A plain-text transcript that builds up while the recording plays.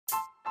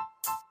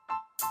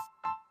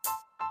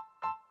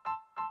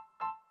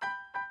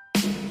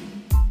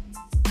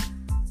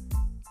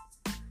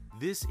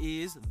This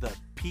is the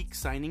Peak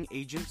Signing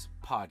Agents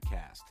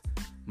Podcast.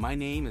 My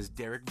name is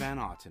Derek Van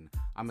Otten.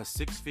 I'm a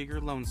six-figure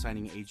loan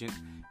signing agent,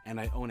 and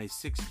I own a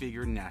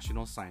six-figure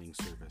national signing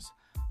service.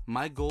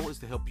 My goal is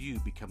to help you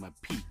become a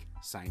peak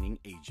signing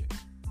agent.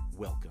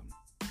 Welcome.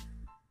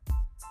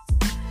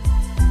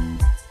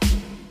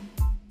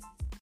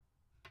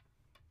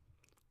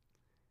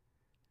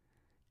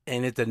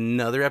 And it's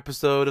another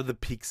episode of the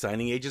Peak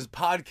Signing Agents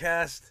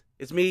Podcast.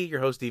 It's me, your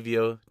host,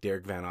 DVO,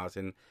 Derek Van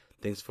Otten.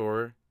 Thanks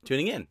for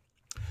tuning in.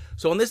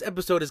 So on this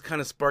episode is kind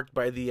of sparked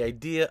by the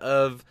idea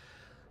of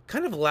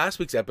kind of last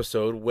week's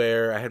episode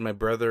where I had my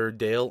brother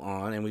Dale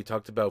on, and we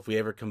talked about if we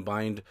ever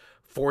combined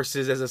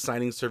forces as a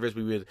signing service,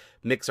 we would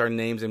mix our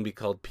names and be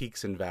called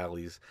Peaks and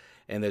Valleys.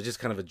 And there's just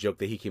kind of a joke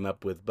that he came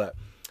up with. But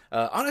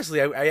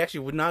honestly, I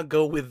actually would not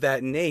go with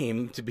that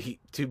name,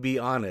 to be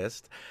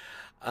honest.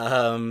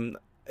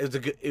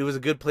 It was a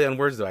good play on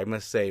words, though, I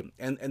must say.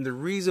 And the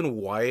reason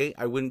why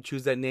I wouldn't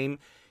choose that name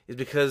is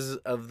because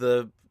of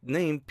the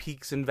name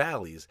Peaks and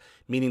Valleys,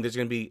 meaning there's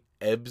going to be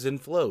ebbs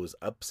and flows,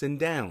 ups and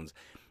downs.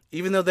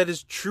 Even though that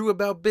is true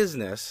about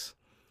business,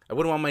 I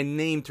wouldn't want my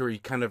name to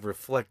kind of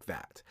reflect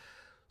that.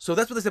 So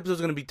that's what this episode is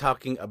going to be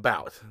talking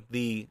about.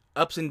 The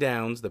ups and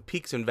downs, the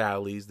peaks and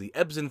valleys, the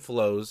ebbs and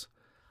flows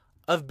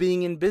of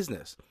being in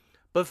business.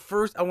 But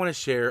first, I want to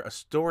share a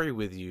story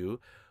with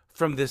you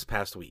from this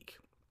past week.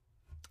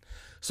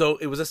 So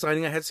it was a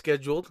signing I had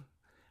scheduled.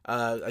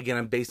 Again,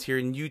 I'm based here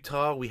in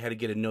Utah. We had to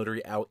get a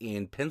notary out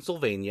in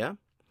Pennsylvania.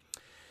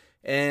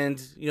 And,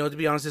 to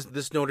be honest,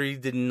 this notary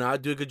did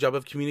not do a good job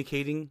of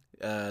communicating.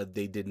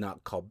 They did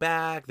not call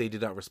back. They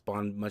did not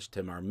respond much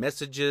to our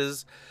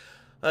messages.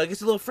 It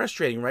gets a little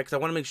frustrating, right? Because I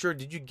want to make sure,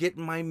 did you get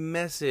my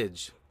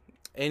message?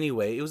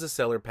 Anyway, it was a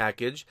seller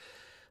package.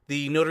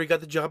 The notary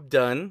got the job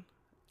done.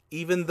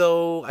 Even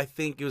though I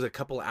think it was a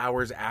couple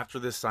hours after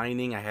the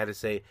signing, I had to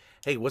say,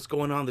 hey, what's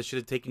going on? This should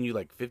have taken you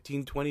like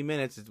 15, 20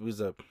 minutes. It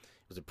was a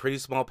pretty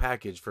small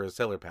package for a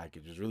seller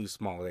package. It was really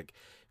small. It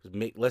was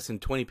less than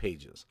 20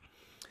 pages.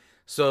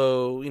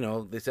 So,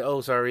 they said,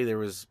 oh, sorry,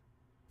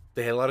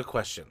 they had a lot of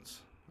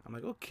questions. I'm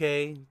like,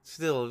 okay,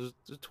 still, it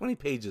was 20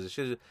 pages. It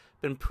should have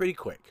been pretty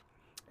quick.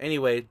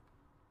 Anyway,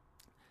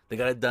 they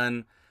got it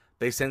done.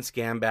 They sent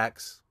scan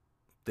backs.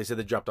 They said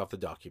they dropped off the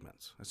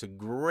documents. I said,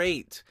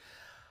 great.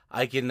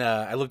 I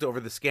looked over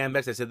the scan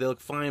backs. I said, they look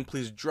fine.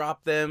 Please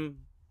drop them.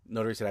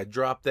 Notary said I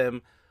dropped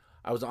them.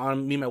 Me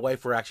and my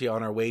wife were actually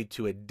on our way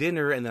to a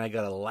dinner, and then I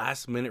got a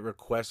last minute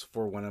request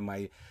for one of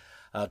my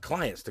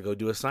clients to go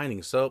do a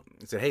signing. So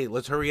I said, hey,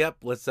 let's hurry up.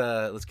 Let's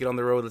get on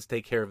the road. Let's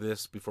take care of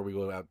this before we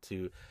go out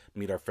to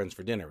meet our friends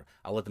for dinner.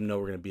 I'll let them know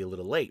we're going to be a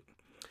little late.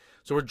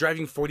 So we're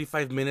driving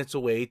 45 minutes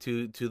away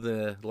to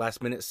the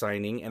last minute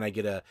signing, and I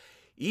get a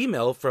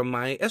email from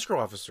my escrow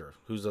officer,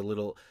 who's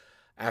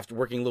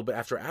working a little bit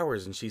after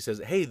hours, and she says,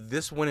 hey,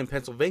 this one in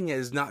Pennsylvania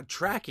is not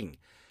tracking.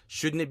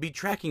 Shouldn't it be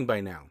tracking by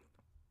now?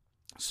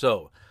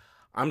 So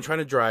I'm trying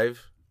to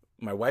drive.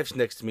 My wife's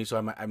next to me, so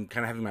I'm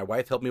kind of having my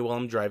wife help me while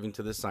I'm driving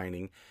to the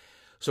signing.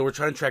 So we're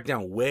trying to track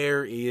down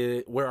where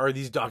are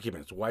these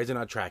documents? Why is it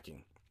not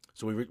tracking?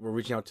 So we're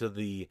reaching out to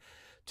the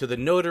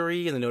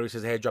notary, and the notary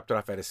says, hey, I dropped it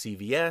off at a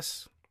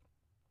CVS.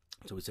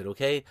 So we said,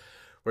 okay.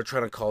 We're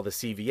trying to call the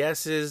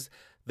CVS's.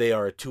 They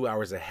are 2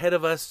 hours ahead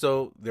of us,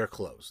 so they're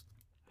closed.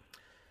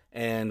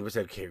 And we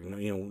said, okay,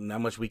 not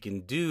much we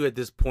can do at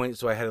this point.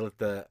 So I had to let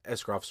the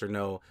escrow officer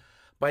know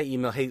by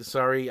email, hey,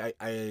 sorry,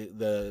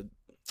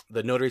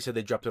 the notary said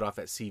they dropped it off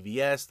at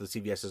CVS. The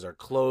CVS's are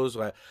closed.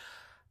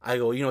 I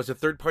go, it's a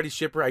third-party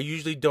shipper. I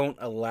usually don't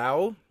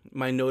allow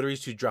my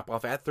notaries to drop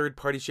off at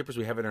third-party shippers.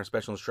 We have it in our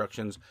special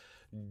instructions.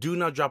 Do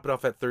not drop it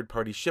off at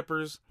third-party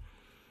shippers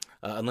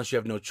unless you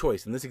have no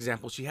choice. In this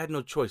example, she had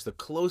no choice. The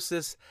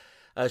closest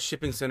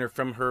shipping center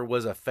from her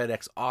was a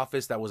FedEx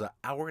office that was an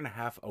hour and a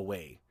half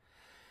away.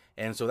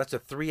 And so that's a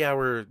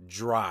 3-hour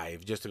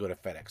drive just to go to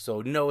FedEx.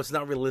 So no, it's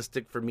not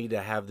realistic for me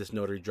to have this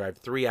notary drive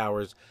 3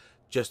 hours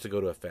just to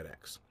go to a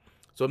FedEx.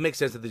 So it makes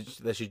sense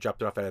that she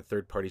dropped it off at a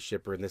third-party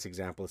shipper, in this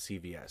example, a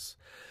CVS.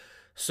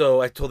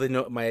 So I told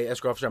my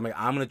escrow officer, I'm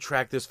going to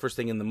track this first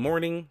thing in the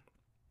morning.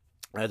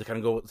 I had to kind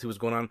of go see what's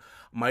going on.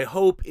 My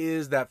hope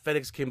is that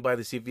FedEx came by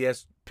the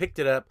CVS, picked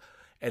it up,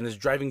 and is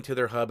driving to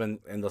their hub, and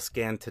they'll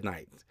scan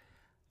tonight.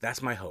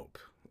 That's my hope.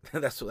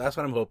 That's what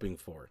I'm hoping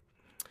for.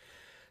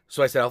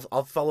 So I said,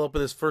 I'll follow up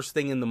with this first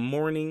thing in the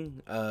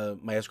morning.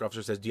 My escrow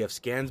officer says, do you have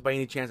scans by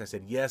any chance? I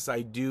said, yes,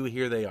 I do.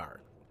 Here they are.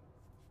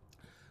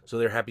 So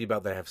they're happy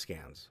about that I have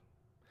scans.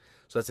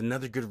 So that's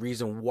another good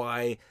reason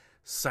why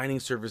signing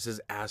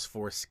services ask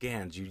for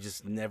scans. You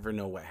just never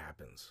know what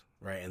happens,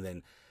 right? And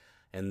then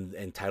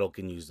and title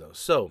can use those.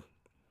 So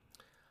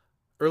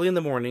early in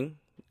the morning,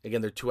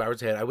 again, they're 2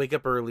 hours ahead. I wake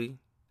up early,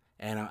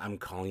 and I'm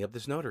calling up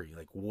this notary.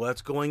 Like,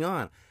 what's going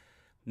on?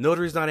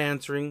 Notary's not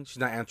answering. She's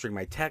not answering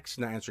my texts.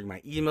 She's not answering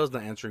my emails,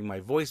 not answering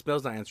my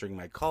voicemails, not answering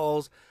my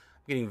calls.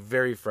 I'm getting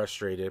very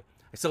frustrated.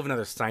 I still have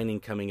another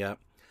signing coming up.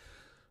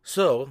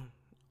 So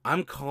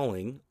I'm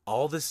calling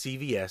all the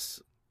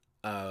CVS's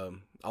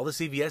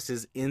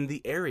in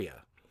the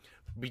area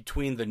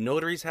between the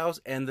notary's house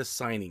and the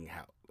signing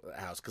house,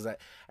 house because I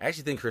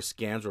actually think her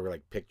scans were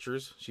like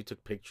pictures. She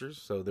took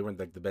pictures, so they weren't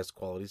like the best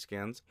quality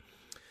scans.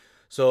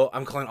 So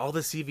I'm calling all the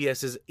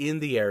CVS's in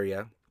the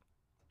area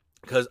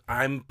because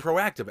I'm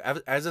proactive.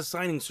 As a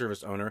signing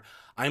service owner,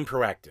 I'm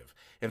proactive.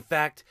 In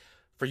fact,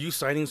 for you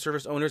signing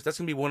service owners, that's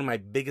going to be one of my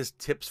biggest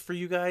tips for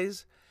you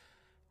guys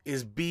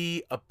is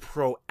be a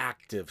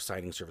proactive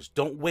signing service.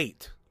 Don't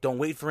wait. Don't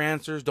wait for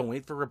answers. Don't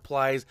wait for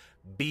replies.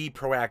 Be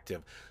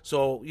proactive.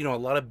 So, a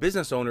lot of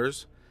business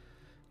owners,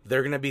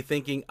 they're going to be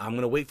thinking, I'm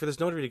going to wait for this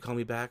notary to call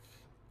me back.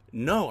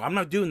 No, I'm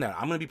not doing that.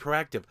 I'm going to be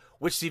proactive.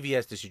 Which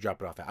CVS did she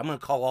drop it off at? I'm going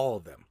to call all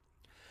of them.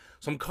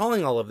 So I'm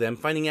calling all of them,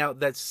 finding out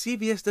that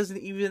CVS doesn't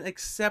even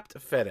accept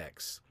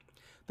FedEx.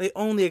 They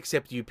only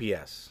accept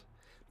UPS.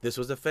 This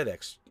was a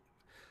FedEx.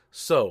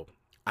 So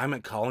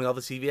I'm calling all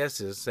the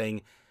CVS's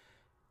saying,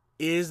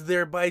 is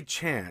there by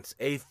chance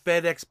a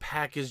FedEx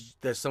package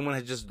that someone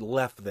has just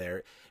left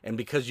there? And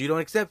because you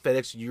don't accept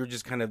FedEx, you're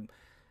just kind of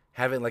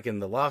have it like in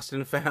the lost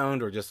and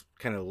found or just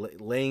kind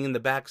of laying in the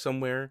back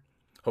somewhere,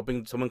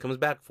 hoping someone comes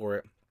back for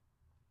it.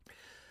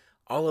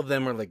 All of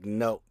them are like,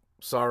 no,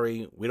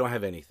 sorry, we don't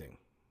have anything.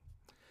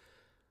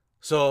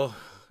 So,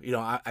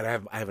 I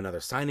have another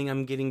signing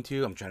I'm getting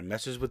to. I'm trying to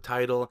message with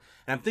Title.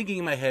 And I'm thinking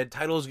in my head,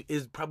 Title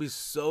is probably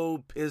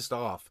so pissed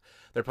off.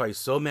 They're probably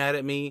so mad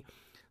at me.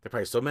 They're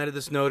probably so mad at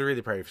this notary.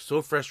 They're probably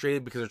so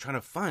frustrated because they're trying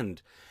to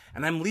fund.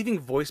 And I'm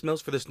leaving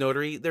voicemails for this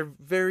notary. They're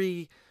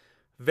very,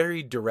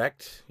 very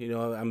direct.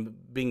 I'm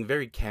being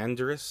very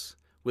candorous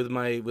with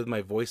my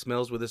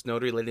voicemails with this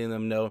notary, letting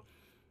them know,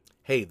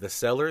 hey, the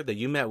seller that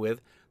you met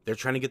with, they're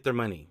trying to get their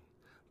money.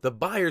 The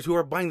buyers who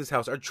are buying this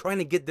house are trying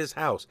to get this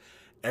house.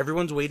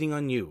 Everyone's waiting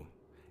on you.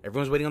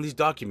 Everyone's waiting on these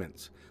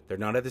documents. They're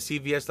not at the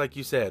CVS like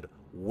you said.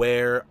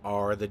 Where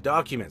are the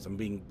documents? I'm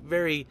being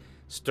very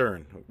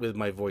stern with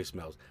my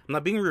voicemails. I'm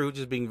not being rude,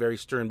 just being very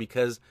stern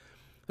because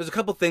there's a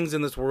couple things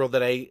in this world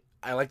that I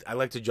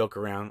like to joke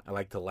around. I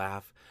like to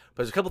laugh.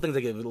 But there's a couple things I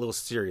get a little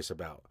serious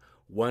about.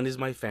 One is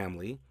my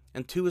family,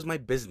 and two is my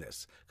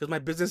business. Because my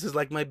business is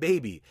like my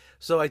baby.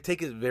 So I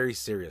take it very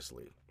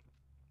seriously.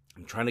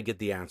 I'm trying to get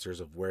the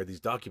answers of where these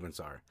documents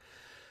are.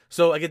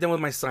 So I get done with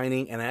my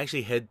signing, and I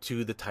actually head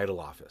to the title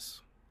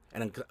office.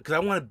 And because I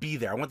want to be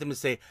there. I want them to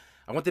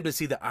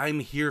see that I'm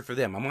here for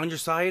them. I'm on your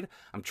side.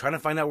 I'm trying to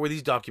find out where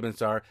these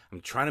documents are. I'm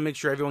trying to make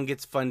sure everyone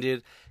gets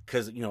funded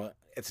because,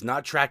 it's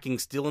not tracking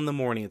still in the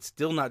morning. It's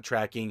still not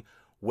tracking.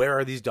 Where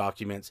are these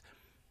documents?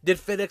 Did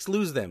FedEx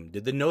lose them?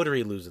 Did the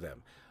notary lose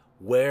them?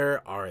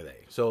 Where are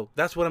they? So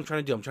that's what I'm trying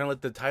to do. I'm trying to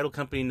let the title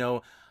company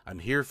know I'm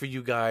here for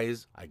you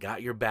guys. I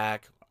got your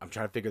back. I'm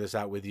trying to figure this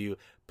out with you.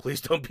 Please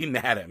don't be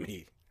mad at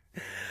me.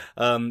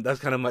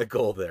 That's kind of my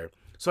goal there.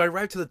 So I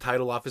arrived to the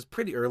title office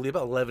pretty early,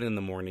 about 11 in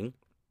the morning.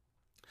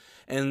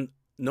 And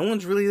no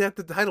one's really at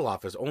the title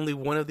office. Only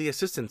one of the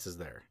assistants is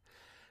there.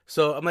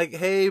 So I'm like,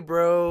 hey,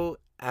 bro,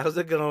 how's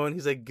it going?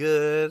 He's like,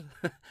 good.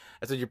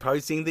 I said, you're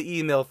probably seeing the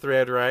email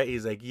thread, right?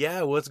 He's like,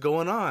 yeah, what's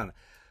going on?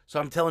 So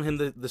I'm telling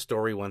him the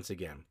story once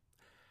again.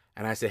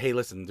 And I said, hey,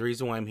 listen, the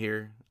reason why I'm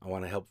here, I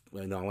want to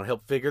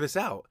help figure this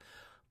out.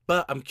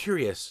 But I'm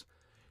curious,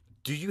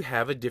 do you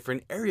have a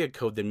different area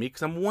code than me?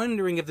 Because I'm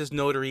wondering if this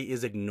notary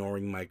is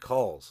ignoring my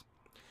calls.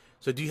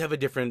 So do you have a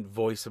different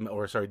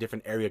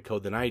different area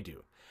code than I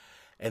do?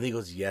 And he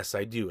goes, yes,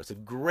 I do. I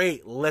said,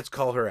 great, let's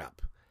call her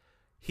up.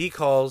 He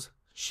calls,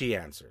 she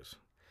answers.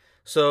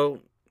 So,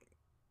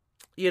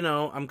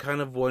 I'm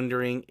kind of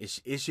wondering, is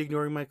she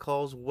ignoring my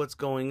calls? What's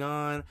going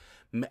on?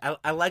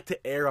 I like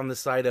to err on the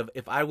side of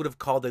if I would have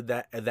called at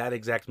that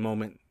exact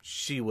moment,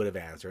 she would have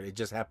answered. It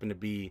just happened to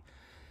be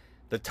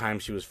the time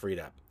she was freed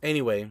up.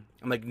 Anyway,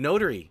 I'm like,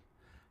 notary,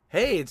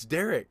 hey, it's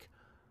Derek.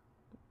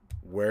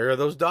 Where are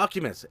those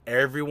documents?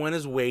 Everyone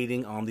is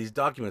waiting on these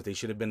documents. They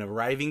should have been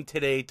arriving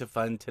today to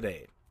fund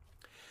today.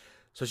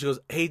 So she goes,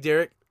 hey,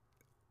 Derek,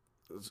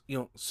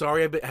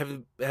 sorry I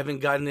haven't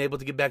gotten able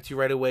to get back to you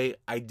right away.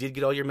 I did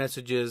get all your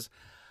messages.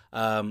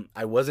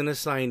 I wasn't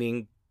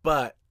assigning,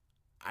 but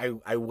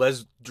I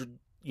was,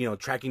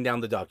 tracking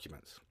down the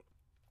documents.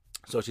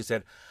 So she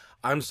said,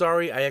 I'm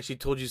sorry. I actually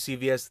told you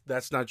CVS.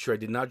 That's not true. I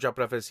did not drop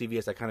it off at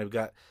CVS. I kind of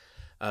got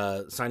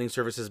signing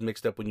services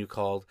mixed up when you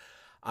called.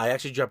 I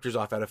actually dropped yours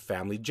off at a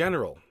Family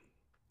General.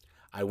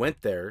 I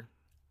went there.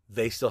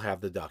 They still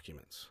have the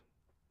documents.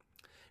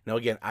 Now,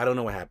 again, I don't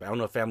know what happened. I don't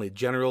know if Family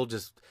General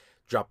just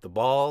dropped the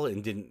ball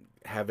and didn't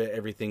have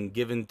everything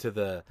given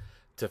to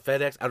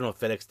FedEx. I don't know if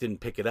FedEx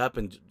didn't pick it up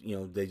and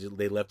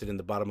they left it in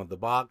the bottom of the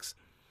box.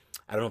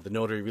 I don't know if the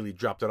notary really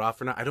dropped it off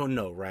or not. I don't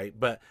know, right?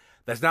 But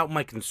that's not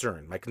my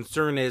concern. My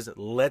concern is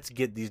let's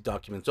get these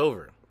documents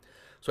over.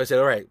 So I said,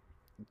 all right,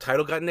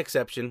 title got an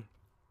exception.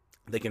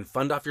 They can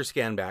fund off your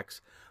scan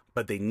backs,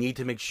 but they need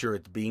to make sure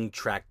it's being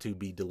tracked to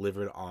be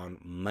delivered on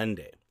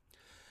Monday.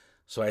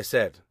 So I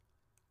said,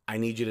 I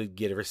need you to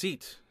get a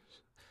receipt.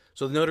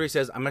 So the notary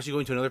says, I'm actually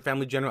going to another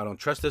Family General. I don't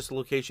trust this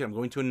location. I'm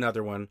going to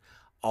another one.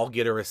 I'll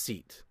get a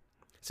receipt.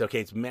 So, okay,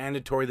 it's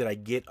mandatory that I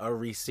get a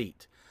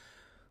receipt.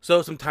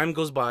 So some time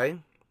goes by.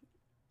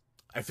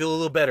 I feel a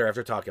little better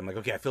after talking. I'm like,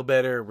 okay, I feel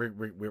better.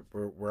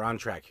 We're on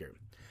track here.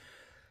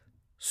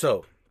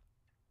 So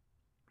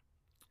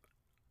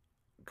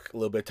A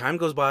little bit of time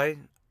goes by.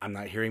 I'm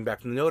not hearing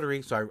back from the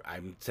notary, so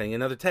I'm sending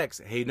another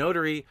text. Hey,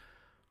 notary,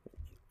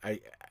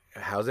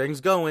 how's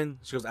things going?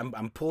 She goes,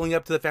 I'm pulling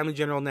up to the Family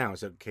General now. I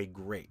said, okay,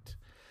 great.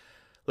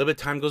 A little bit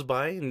of time goes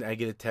by, and I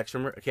get a text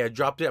from her. Okay, I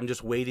dropped it. I'm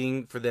just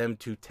waiting for them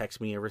to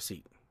text me a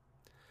receipt.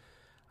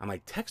 I'm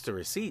like, text a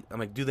receipt? I'm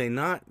like, do they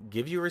not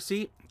give you a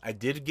receipt? I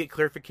did get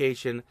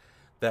clarification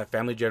that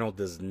Family General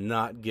does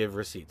not give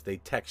receipts. They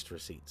text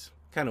receipts.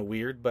 Kind of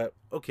weird, but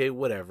okay,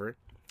 whatever.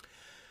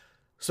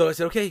 So I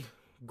said, okay,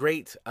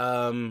 great.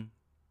 Let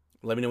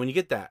me know when you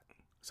get that.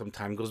 Some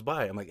time goes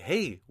by. I'm like,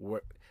 hey,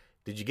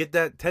 did you get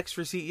that text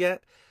receipt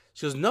yet?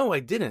 She goes, no, I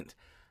didn't.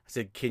 I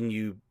said, can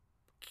you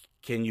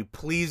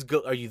please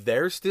go? Are you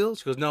there still?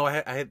 She goes, no,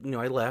 I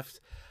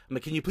left. I'm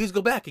like, can you please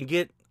go back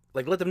and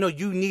let them know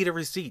you need a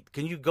receipt?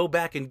 Can you go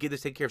back and get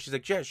this taken care of? She's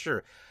like, yeah,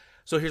 sure.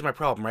 So here's my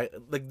problem, right?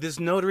 Like, this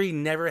notary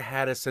never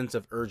had a sense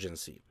of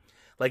urgency.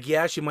 Like,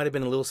 yeah, she might have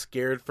been a little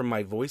scared from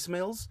my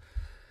voicemails.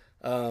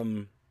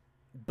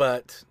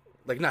 But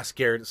like, not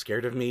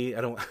scared of me.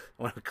 I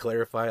want to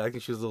clarify. I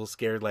think she was a little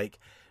scared, like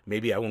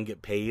maybe I won't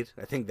get paid.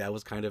 I think that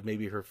was kind of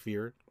maybe her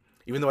fear,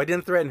 even though I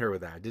didn't threaten her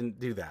with that. I didn't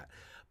do that.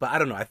 But I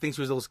don't know. I think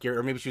she was a little scared,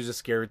 or maybe she was just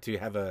scared to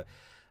have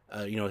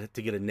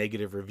to get a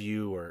negative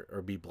review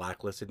or be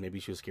blacklisted. Maybe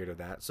she was scared of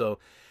that. So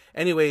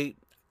anyway,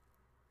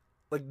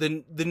 like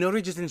the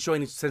notary just didn't show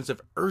any sense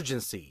of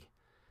urgency.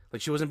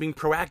 Like, she wasn't being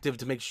proactive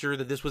to make sure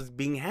that this was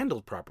being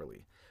handled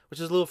properly, which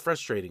is a little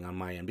frustrating on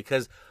my end,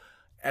 because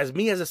as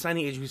a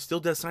signing agent who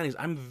still does signings,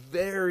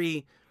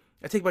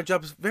 I take my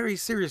job very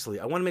seriously.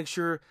 I want to make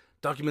sure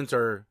documents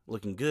are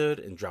looking good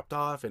and dropped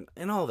off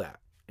and all that.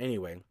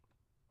 Anyway,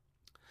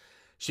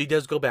 she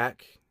does go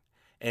back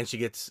and she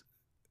gets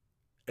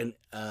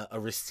a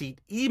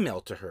receipt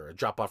emailed to her, a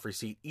drop-off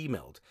receipt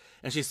emailed.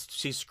 And she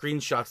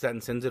screenshots that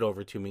and sends it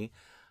over to me.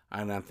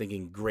 And I'm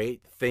thinking,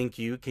 great, thank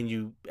you. Can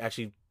you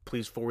actually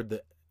please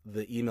forward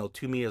the email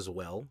to me as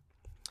well?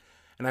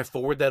 And I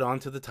forward that on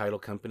to the title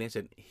company. I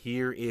said,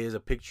 here is a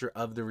picture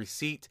of the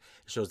receipt.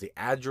 It shows the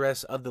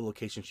address of the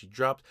location she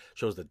dropped,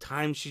 shows the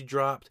time she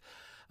dropped.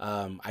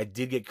 I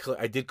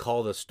did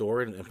call the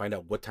store and find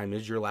out what time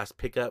is your last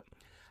pickup.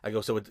 I go,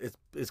 so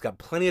it's got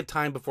plenty of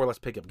time before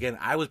last pickup. Again,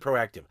 I was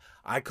proactive.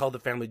 I called the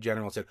Family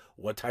General and said,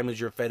 what time is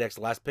your FedEx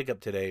last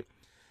pickup today?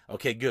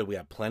 Okay, good. We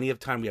have plenty of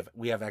time.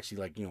 We have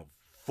actually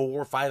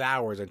 4 or 5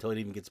 hours until it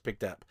even gets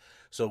picked up.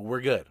 So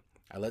we're good.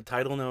 I let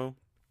title know.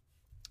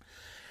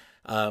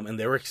 And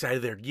they were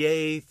excited. They're,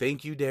 yay,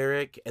 thank you,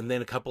 Derek. And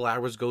then a couple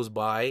hours goes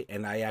by,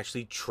 and I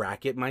actually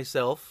track it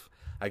myself.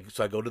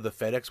 So I go to the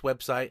FedEx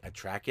website, I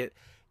track it.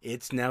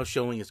 It's now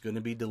showing it's going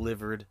to be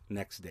delivered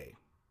next day.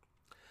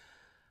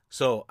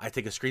 So I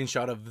take a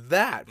screenshot of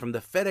that from the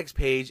FedEx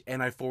page,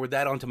 and I forward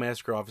that on to my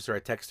escrow officer. I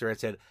text her, I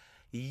said,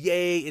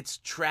 yay, it's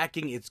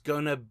tracking. It's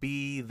going to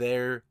be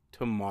there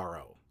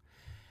tomorrow.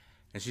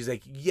 And she's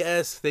like,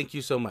 yes, thank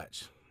you so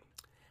much.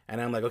 And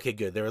I'm like, okay,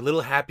 good. They're a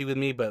little happy with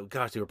me, but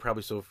gosh, they were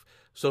probably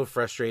so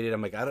frustrated.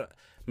 I'm like,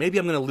 maybe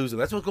I'm going to lose them.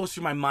 That's what goes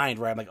through my mind,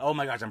 right? I'm like, oh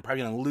my gosh, I'm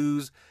probably going to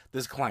lose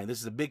this client.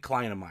 This is a big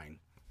client of mine.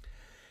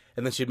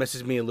 And then she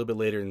messaged me a little bit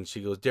later and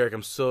she goes, Derek,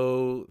 I'm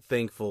so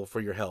thankful for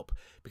your help,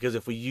 because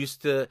if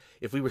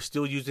we were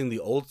still using the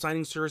old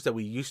signing service that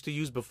we used to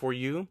use before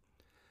you,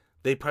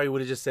 they probably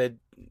would have just said,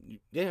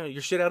 yeah,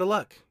 you're shit out of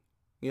luck.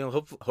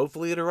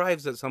 Hopefully it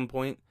arrives at some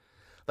point.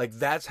 Like,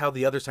 that's how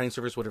the other signing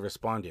service would have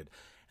responded.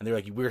 And they're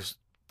like,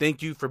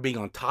 thank you for being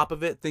on top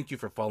of it. Thank you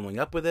for following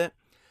up with it.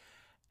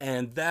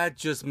 And that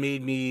just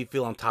made me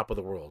feel on top of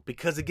the world,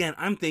 because again,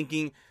 I'm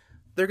thinking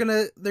they're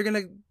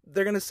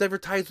gonna sever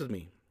ties with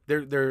me.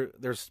 They're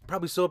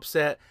probably so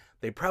upset.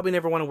 They probably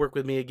never want to work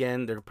with me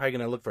again. They're probably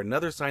gonna look for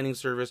another signing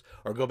service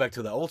or go back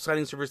to the old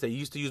signing service they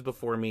used to use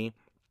before me.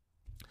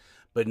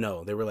 But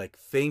no, they were like,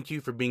 thank you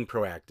for being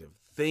proactive.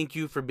 Thank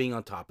you for being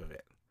on top of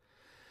it.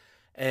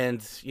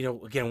 And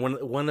again,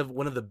 one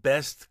of the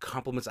best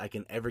compliments I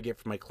can ever get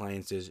from my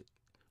clients is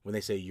when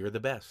they say you're the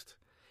best.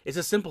 It's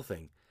a simple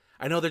thing.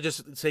 I know they're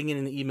just saying in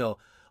an email,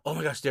 oh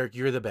my gosh, Derek,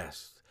 you're the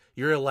best.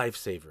 You're a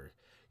lifesaver.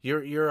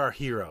 You're our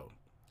hero.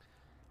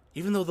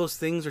 Even though those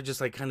things are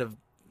just like kind of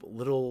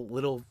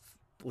little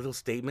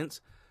statements,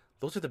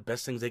 those are the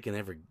best things they can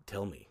ever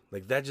tell me.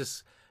 Like, that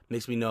just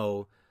makes me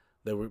know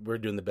that we're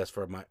doing the best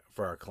for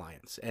our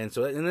clients. And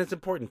that's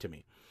important to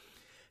me.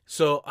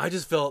 So I've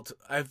just felt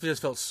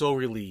so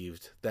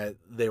relieved that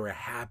they were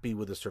happy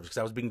with the service, because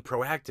I was being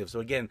proactive. So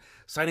again,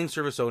 signing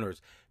service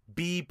owners,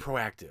 be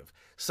proactive.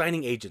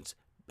 Signing agents,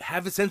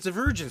 have a sense of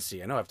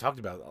urgency. I know I've talked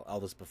about all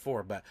this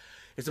before, but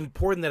it's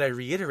important that I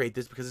reiterate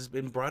this because it's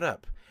been brought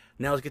up.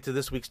 Now let's get to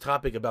this week's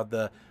topic about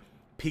the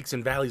peaks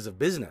and valleys of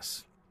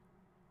business.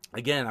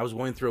 Again, I was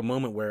going through a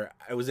moment where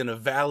I was in a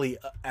valley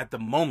at the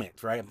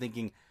moment, right? I'm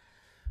thinking,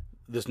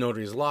 this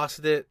notary has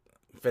lost it.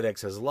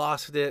 FedEx has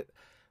lost it.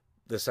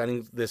 This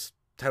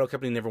title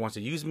company never wants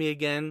to use me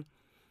again.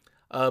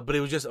 But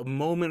it was just a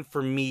moment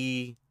for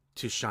me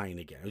to shine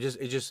again.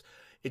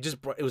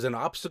 It was an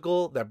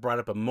obstacle that brought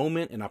up a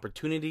moment, an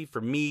opportunity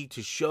for me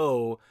to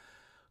show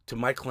to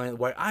my client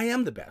why I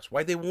am the best,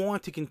 why they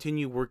want to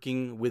continue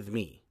working with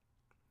me.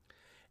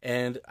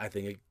 And I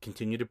think it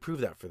continued to prove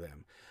that for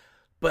them.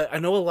 But I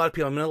know a lot of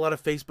people. I'm in a lot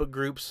of Facebook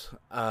groups.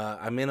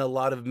 I'm in a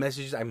lot of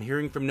messages. I'm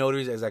hearing from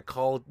notaries as I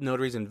call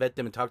notaries and vet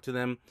them and talk to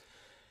them.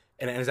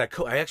 And as I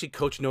actually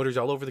coach notaries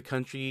all over the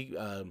country.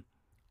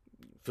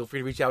 Feel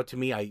free to reach out to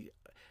me.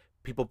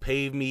 People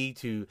pay me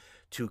to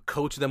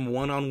coach them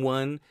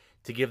one-on-one,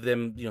 to give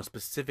them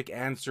specific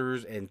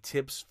answers and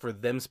tips for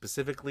them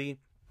specifically.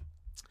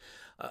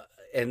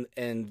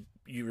 And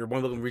you're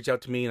more than welcome to reach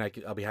out to me, and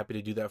I'll be happy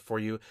to do that for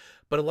you.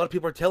 But a lot of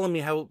people are telling me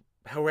how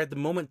at the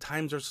moment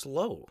times are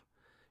slow.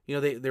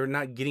 They're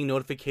not getting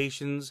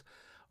notifications,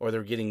 or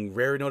they're getting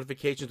rare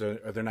notifications,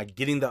 or they're not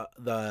getting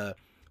the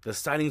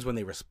signings when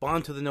they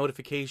respond to the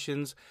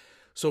notifications.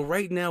 So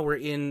right now we're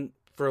in,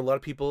 for a lot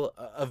of people,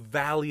 a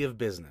valley of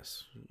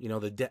business,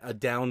 a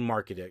down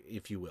market,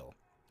 if you will.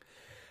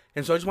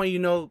 And so I just want you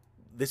to know,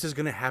 this is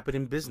going to happen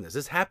in business.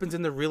 This happens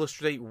in the real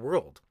estate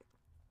world.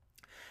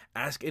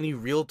 Ask any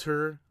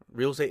realtor,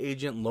 real estate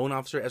agent, loan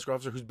officer, escrow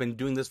officer who's been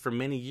doing this for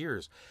many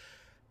years.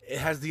 It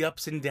has the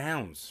ups and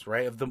downs,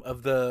 right, of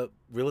the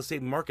real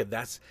estate market.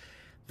 That's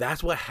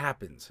what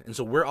happens. And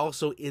so we're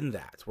also in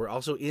that. We're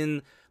also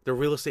in the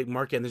real estate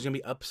market, and there's going to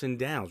be ups and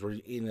downs. We're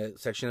in a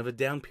section of a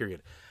down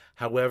period.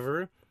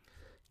 However,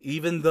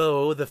 even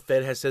though the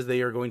Fed has says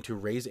they are going to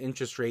raise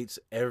interest rates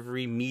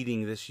every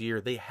meeting this year,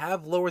 they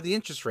have lowered the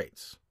interest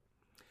rates.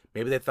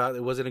 Maybe they thought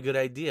it wasn't a good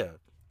idea.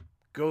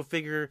 Go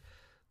figure,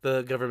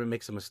 the government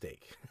makes a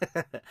mistake.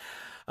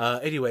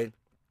 Anyway,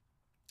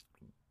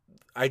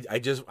 I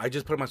just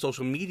put on my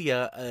social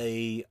media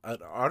an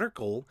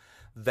article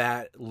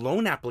that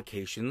loan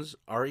applications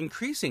are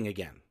increasing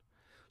again.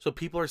 So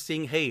people are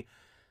seeing, hey,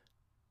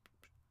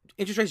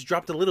 interest rates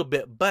dropped a little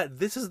bit, but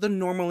this is the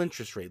normal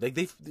interest rate. Like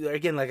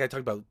I talked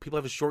about, people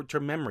have a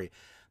short-term memory.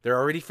 They're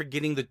already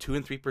forgetting the 2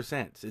 and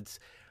 3%.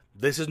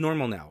 This is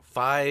normal now.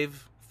 4,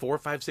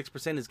 5,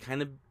 6% is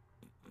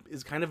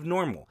kind of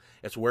normal.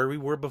 It's where we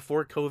were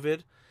before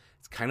COVID.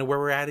 It's kind of where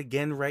we're at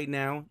again right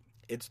now.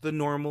 It's the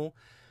normal.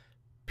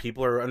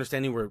 People are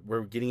understanding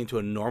we're getting into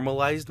a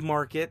normalized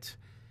market,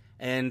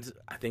 and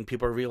I think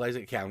people are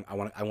realizing, okay, I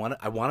want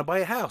to buy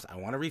a house. I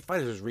want to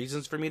refinance. There's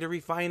reasons for me to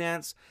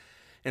refinance,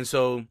 and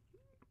so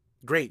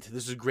great.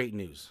 This is great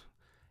news.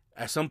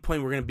 At some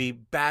point, we're going to be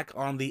back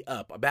on the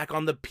up, back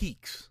on the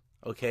peaks.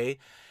 Okay,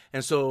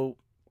 and so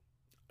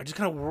I just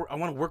I want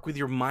to work with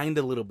your mind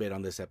a little bit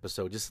on this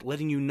episode, just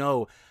letting you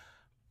know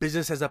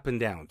business has up and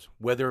downs.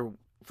 Whether,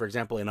 for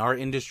example, in our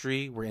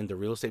industry, we're in the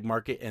real estate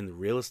market and the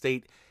real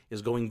estate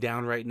is going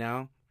down right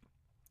now,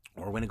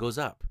 or when it goes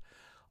up.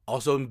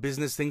 Also in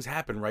business, things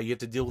happen, right? You have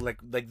to deal with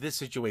like this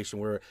situation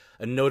where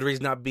a notary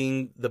is not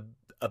being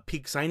a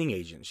peak signing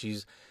agent.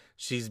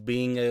 She's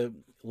being a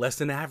less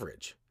than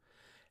average.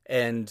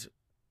 And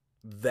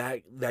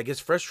that gets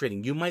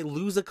frustrating. You might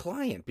lose a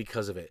client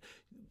because of it.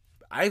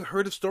 I've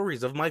heard of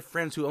stories of my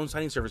friends who own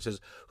signing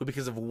services who,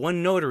 because of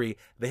one notary,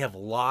 they have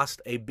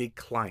lost a big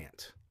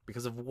client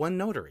because of one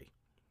notary,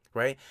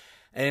 right?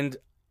 And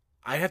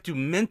I have to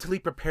mentally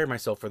prepare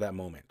myself for that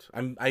moment.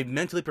 I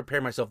mentally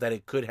prepare myself that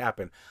it could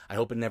happen. I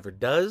hope it never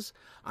does.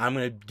 I'm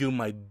going to do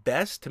my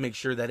best to make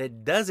sure that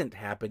it doesn't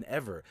happen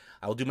ever.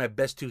 I will do my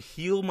best to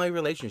heal my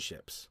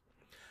relationships.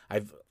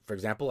 For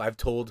example, I've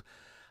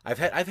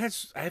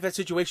had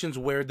situations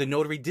where the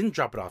notary didn't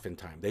drop it off in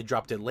time. They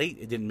dropped it late.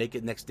 It didn't make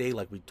it next day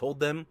like we told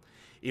them.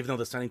 Even though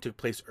the signing took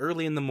place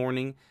early in the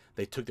morning,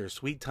 they took their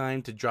sweet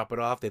time to drop it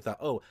off. They thought,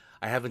 oh,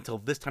 I have until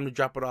this time to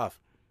drop it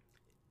off.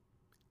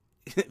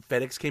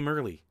 FedEx came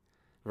early,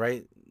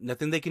 right?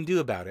 Nothing they can do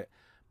about it.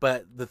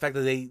 But the fact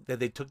that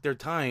they took their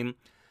time,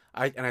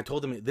 I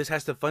told them, this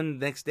has to fund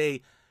next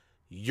day.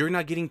 You're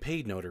not getting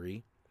paid,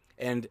 notary.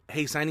 And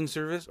hey, signing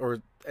service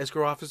or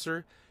escrow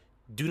officer,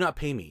 do not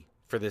pay me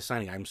for this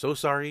signing. I'm so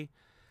sorry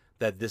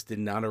that this did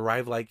not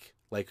arrive like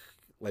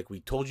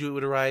we told you it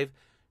would arrive.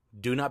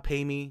 Do not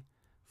pay me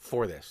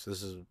for this.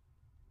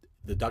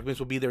 The documents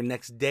will be there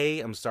next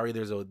day. I'm sorry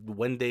there's a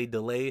 1-day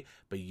delay,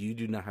 but you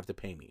do not have to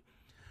pay me.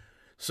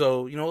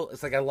 So,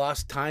 it's like I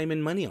lost time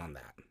and money on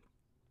that.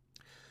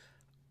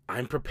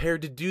 I'm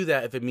prepared to do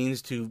that if it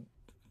means to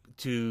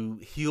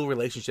heal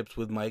relationships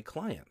with my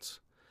clients.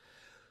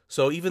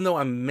 So even though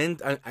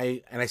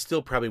I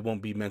still probably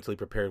won't be mentally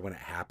prepared when it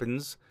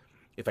happens,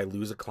 if I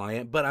lose a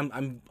client, but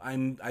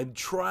I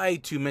try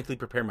to mentally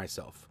prepare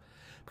myself,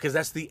 because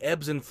that's the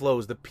ebbs and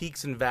flows, the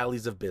peaks and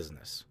valleys of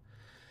business.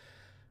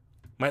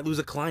 Might lose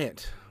a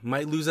client,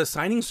 might lose a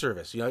signing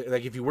service.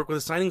 Like if you work with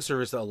a signing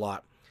service a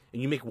lot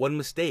and you make one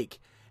mistake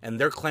and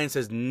their client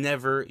says,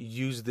 never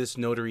use this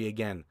notary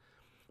again,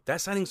 that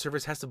signing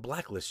service has to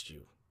blacklist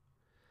you.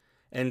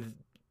 And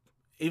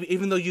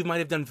even though you might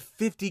have done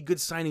 50 good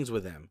signings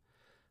with them,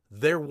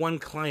 their one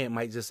client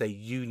might just say,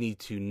 you need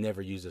to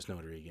never use this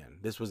notary again.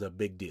 This was a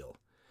big deal.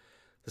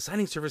 The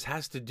signing service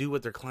has to do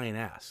what their client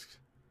asks.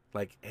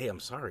 Like, hey, I'm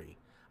sorry.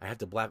 I have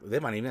to they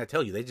might even not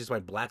tell you. They just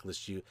might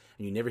blacklist you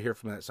and you never hear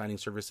from that signing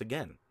service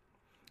again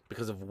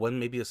because of one,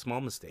 maybe a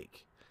small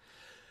mistake.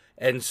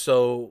 And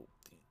so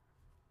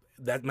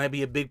that might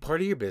be a big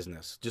part of your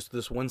business, just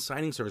this one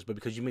signing service, but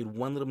because you made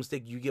one little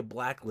mistake, you get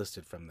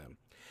blacklisted from them.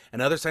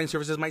 And other signing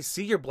services might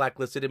see you're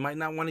blacklisted and might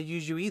not want to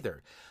use you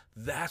either.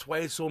 That's why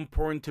it's so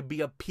important to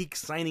be a peak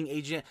signing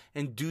agent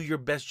and do your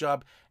best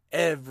job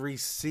every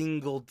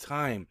single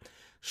time.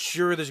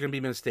 Sure, there's going to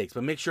be mistakes,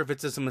 but make sure if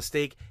it's just a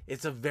mistake,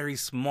 it's a very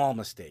small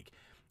mistake.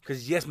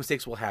 Because yes,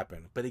 mistakes will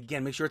happen. But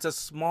again, make sure it's a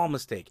small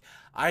mistake.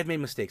 I've made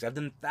mistakes. I've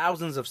done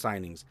thousands of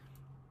signings.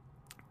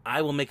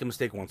 I will make a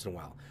mistake once in a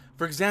while.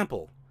 For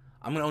example,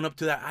 I'm going to own up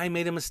to that. I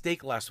made a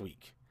mistake last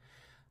week.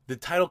 The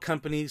title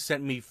company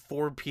sent me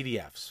 4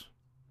 PDFs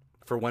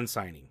for one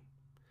signing.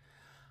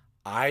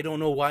 I don't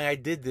know why I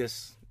did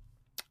this.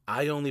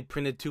 I only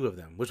printed 2 of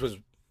them, which was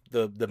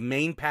the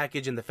main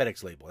package and the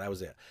FedEx label. That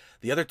was it.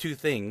 The other 2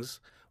 things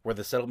were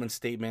the settlement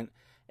statement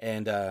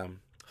and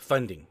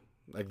funding,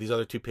 like these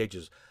other 2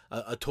 pages,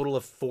 a total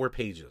of 4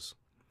 pages.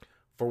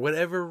 For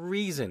whatever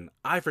reason,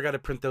 I forgot to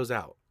print those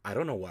out. I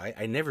don't know why.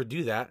 I never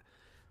do that.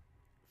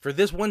 For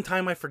this one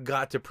time, I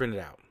forgot to print it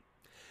out.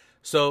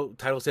 So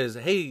title says,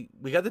 hey,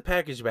 we got the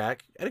package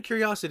back. Out of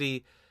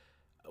curiosity,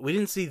 we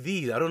didn't see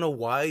these. I don't know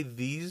why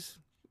these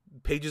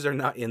pages are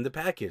not in the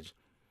package.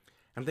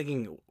 I'm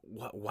thinking,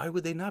 why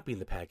would they not be in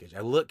the package?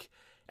 I look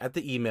at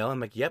the email. I'm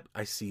like, yep,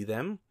 I see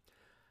them.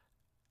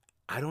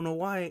 I don't know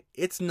why.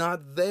 It's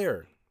not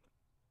there.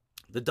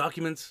 The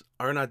documents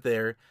are not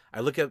there. I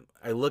look at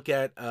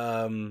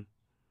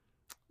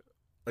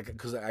like,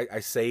 because I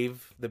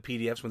save the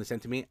PDFs when they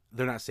send to me.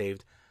 They're not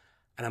saved.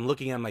 And I'm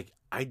looking at them like,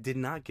 I did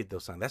not get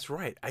those signed. That's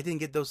right. I didn't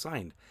get those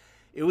signed.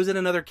 It was in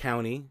another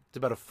county.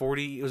 It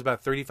was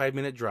about a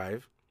 35-minute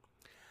drive.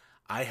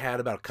 I had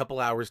about a couple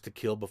hours to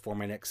kill before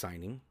my next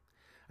signing.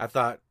 I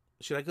thought,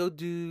 should I go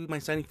do my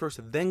signing first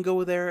and then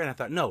go there? And I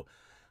thought, no,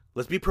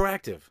 let's be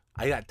proactive.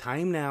 I got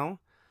time now.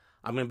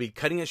 I'm going to be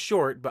cutting it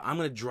short, but I'm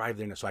going to drive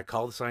there now. So I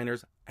called the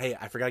signers. Hey,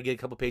 I forgot to get a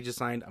couple pages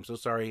signed. I'm so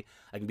sorry.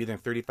 I can be there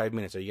in 35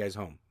 minutes. Are you guys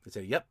home? They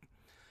said, yep.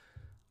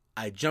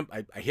 I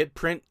hit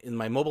print in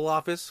my mobile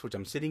office, which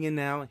I'm sitting in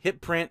now,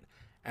 hit print,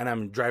 and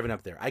I'm driving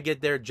up there. I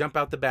get there, jump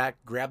out the back,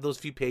 grab those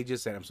few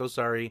pages, said, I'm so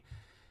sorry.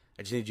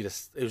 I just need you to,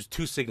 it was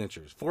 2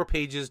 signatures, 4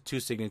 pages,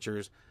 2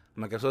 signatures.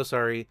 I'm like, I'm so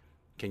sorry.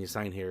 Can you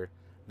sign here?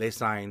 They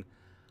sign.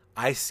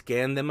 I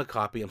scan them a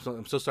copy.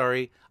 I'm so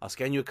sorry. I'll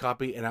scan you a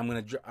copy, and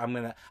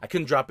I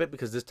couldn't drop it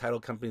because this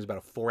title company is about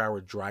a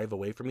 4-hour drive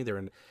away from me.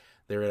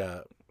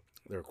 They're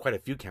quite a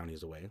few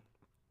counties away.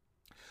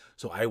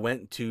 So I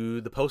went to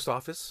the post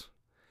office,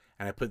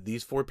 and I put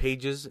these 4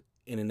 pages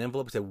in an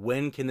envelope. I said,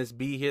 when can this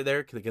be here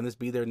there? Can this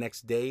be there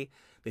next day?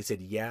 They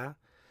said, yeah.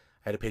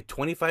 I had to pay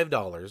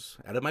 $25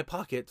 out of my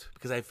pocket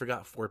because I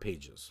forgot 4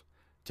 pages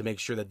to make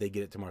sure that they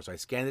get it tomorrow. So I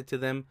scanned it to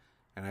them,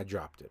 and I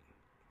dropped it.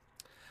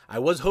 I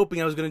was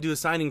hoping I was going to do a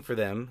signing for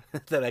them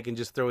that I can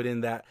just throw it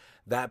in that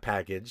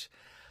package.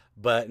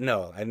 But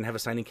no, I didn't have a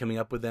signing coming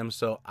up with them,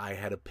 so I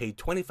had to pay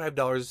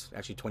 $25,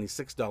 actually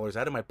 $26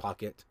 out of my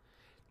pocket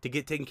to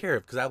get taken care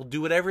of because I will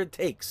do whatever it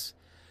takes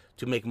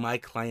to make my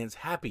clients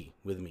happy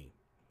with me.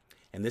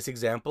 In this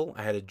example,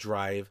 I had to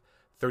drive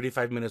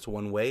 35 minutes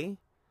one way,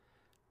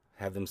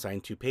 have them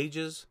sign 2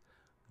 pages,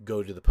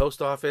 go to the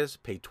post office,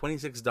 pay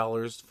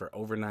 $26 for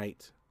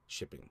overnight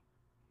shipping.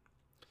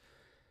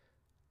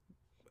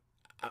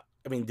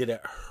 I mean, did it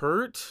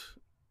hurt?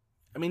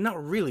 I mean,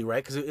 not really,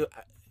 right?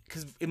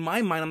 Because in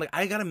my mind, I'm like,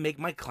 I got to make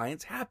my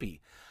clients happy.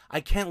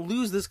 I can't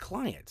lose this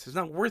client. It's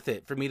not worth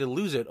it for me to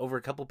lose it over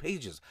a couple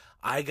pages.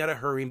 I got to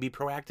hurry and be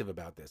proactive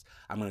about this.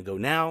 I'm going to go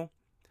now.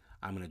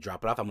 I'm going to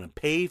drop it off. I'm going to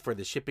pay for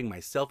the shipping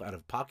myself out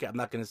of pocket. I'm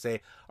not going to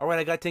say, all right,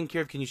 I got taken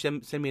care of. Can you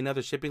send me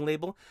another shipping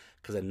label?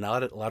 Because a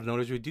lot of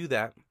notaries would do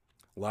that.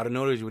 A lot of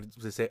notaries would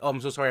say, oh, I'm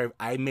so sorry.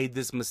 I made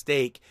this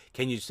mistake.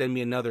 Can you send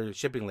me another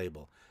shipping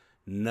label?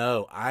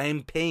 No,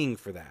 I'm paying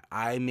for that.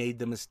 I made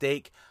the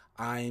mistake.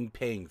 I'm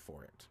paying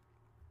for it.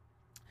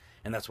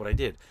 And that's what I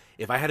did.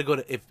 If I had to go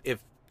to, if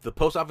the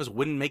post office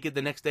wouldn't make it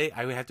the next day,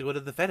 I would have to go to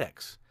the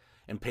FedEx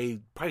and pay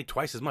probably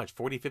twice as much,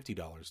 $40,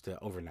 $50 to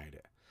overnight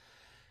it.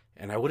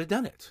 And I would have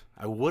done it.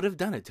 I would have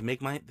done it to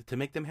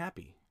make them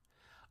happy.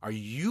 Are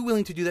you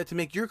willing to do that to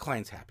make your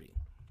clients happy?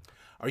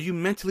 Are you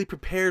mentally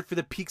prepared for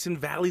the peaks and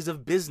valleys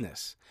of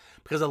business?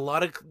 Because a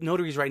lot of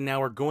notaries right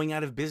now are going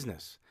out of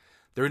business.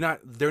 They're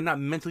not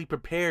mentally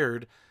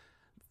prepared.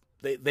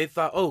 They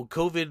thought, oh,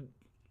 COVID,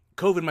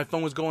 my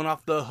phone was going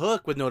off the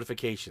hook with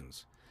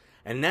notifications.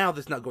 And now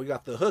that's not going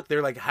off the hook.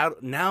 They're like, how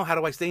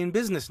do I stay in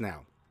business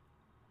now?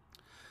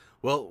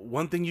 Well,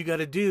 one thing you got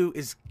to do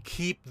is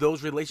keep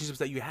those relationships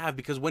that you have,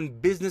 because when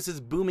business is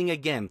booming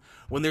again,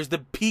 when there's the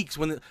peaks,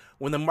 when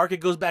the market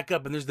goes back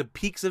up and there's the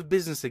peaks of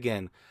business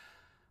again,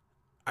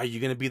 are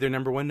you going to be their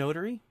number one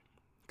notary?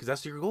 Because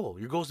that's your goal.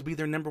 Your goal is to be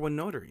their number one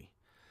notary.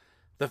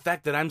 The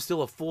fact that I'm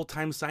still a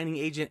full-time signing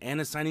agent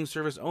and a signing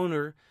service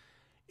owner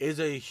is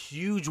a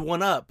huge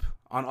one-up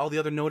on all the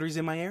other notaries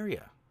in my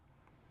area.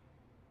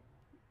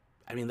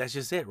 I mean, that's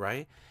just it,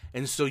 right?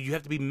 And so you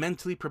have to be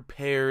mentally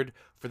prepared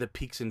for the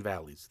peaks and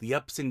valleys, the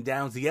ups and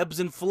downs, the ebbs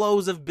and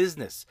flows of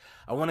business.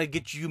 I want to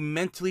get you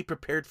mentally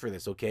prepared for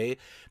this, okay?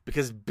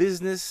 Because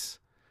business,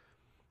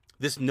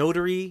 this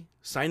notary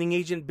signing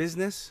agent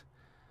business,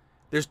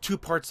 there's 2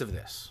 parts of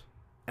this.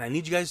 And I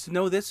need you guys to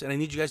know this, and I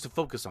need you guys to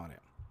focus on it.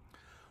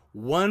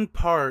 One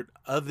part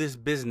of this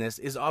business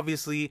is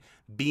obviously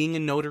being a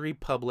notary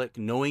public,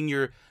 knowing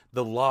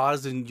the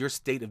laws in your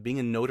state of being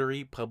a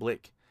notary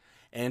public,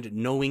 and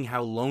knowing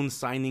how loan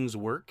signings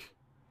work,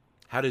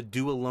 how to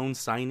do a loan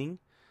signing.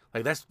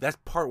 Like that's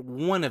part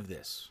one of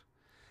this.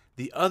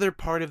 The other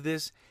part of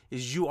this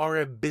is you are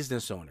a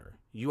business owner.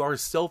 You are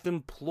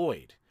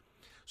self-employed.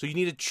 So you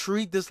need to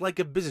treat this like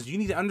a business. You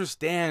need to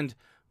understand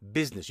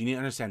business. You need to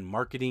understand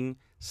marketing,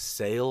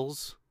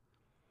 sales,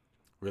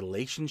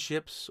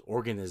 relationships,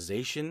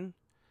 organization,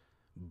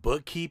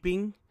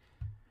 bookkeeping,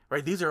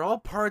 right? These are all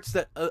parts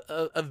that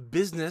of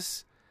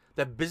business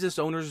that business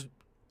owners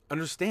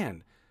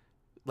understand.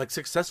 Like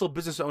successful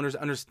business owners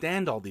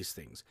understand all these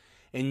things,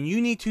 and you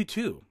need to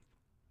too.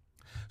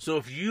 So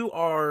if you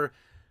are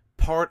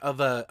part of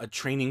a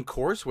training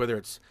course, whether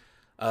it's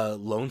a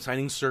loan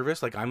signing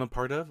service like I'm a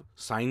part of,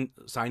 Sign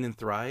and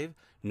Thrive,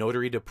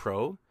 Notary to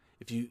Pro,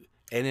 if you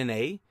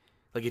NNA,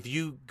 like if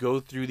you go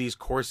through these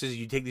courses,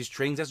 you take these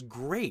trainings, that's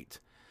great.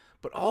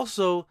 But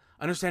also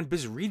understand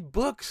business. Read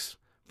books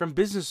from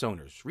business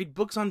owners. Read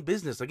books on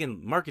business. Again,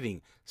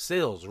 marketing,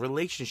 sales,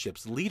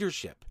 relationships,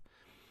 leadership,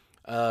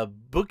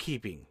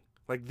 bookkeeping.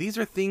 Like these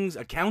are things,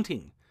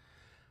 accounting.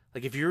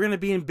 Like if you're going to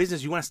be in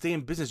business, you want to stay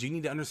in business, you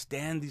need to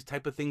understand these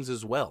type of things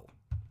as well.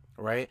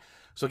 Right?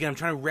 So again, I'm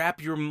trying to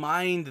wrap your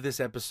mind this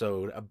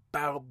episode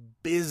about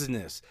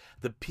business,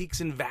 the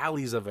peaks and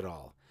valleys of it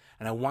all.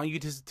 And I want you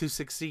to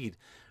succeed.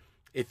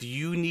 If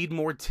you need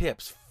more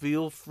tips,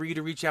 feel free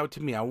to reach out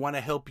to me. I want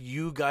to help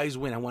you guys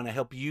win. I want to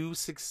help you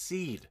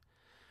succeed.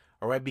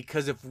 All right?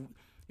 Because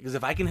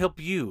if I can help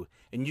you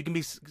and you can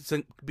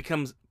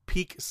become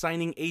peak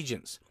signing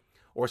agents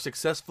or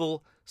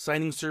successful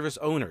signing service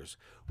owners,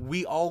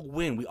 we all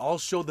win. We all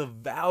show the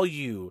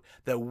value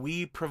that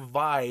we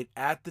provide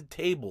at the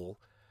table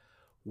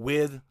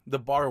with the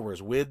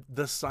borrowers, with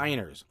the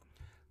signers,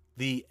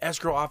 the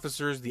escrow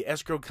officers, the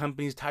escrow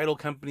companies, title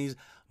companies,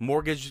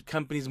 mortgage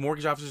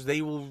officers.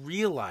 They will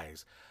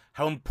realize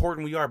how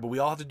important we are, but we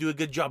all have to do a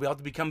good job. We all have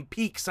to become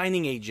peak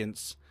signing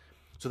agents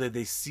so that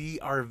they see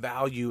our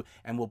value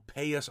and will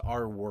pay us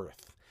our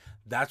worth.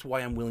 That's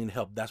why I'm willing to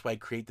help. That's why I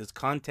create this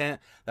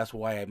content. That's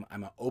why I'm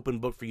an open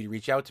book for you to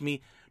reach out to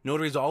me.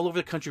 Notaries all over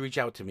the country reach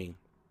out to me.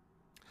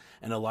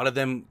 And a lot of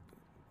them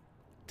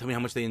tell me how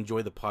much they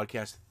enjoy the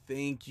podcast.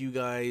 Thank you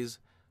guys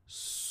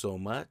so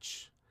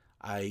much.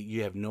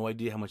 You have no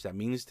idea how much that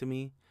means to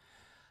me.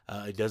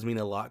 It does mean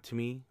a lot to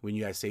me when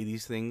you guys say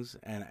these things,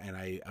 and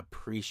I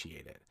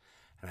appreciate it.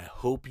 And I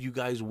hope you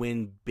guys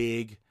win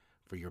big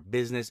for your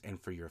business and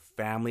for your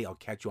family. I'll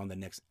catch you on the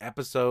next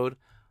episode.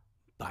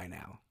 Bye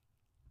now.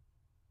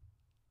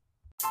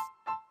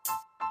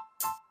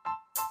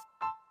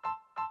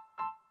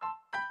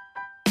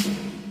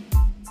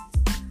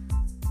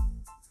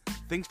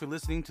 Thanks for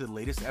listening to the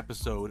latest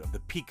episode of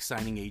the Peak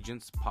Signing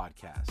Agents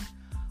podcast.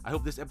 I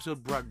hope this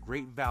episode brought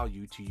great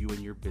value to you and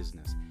your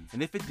business.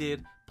 And if it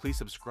did, please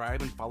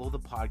subscribe and follow the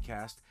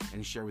podcast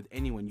and share with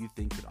anyone you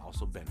think could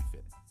also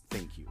benefit.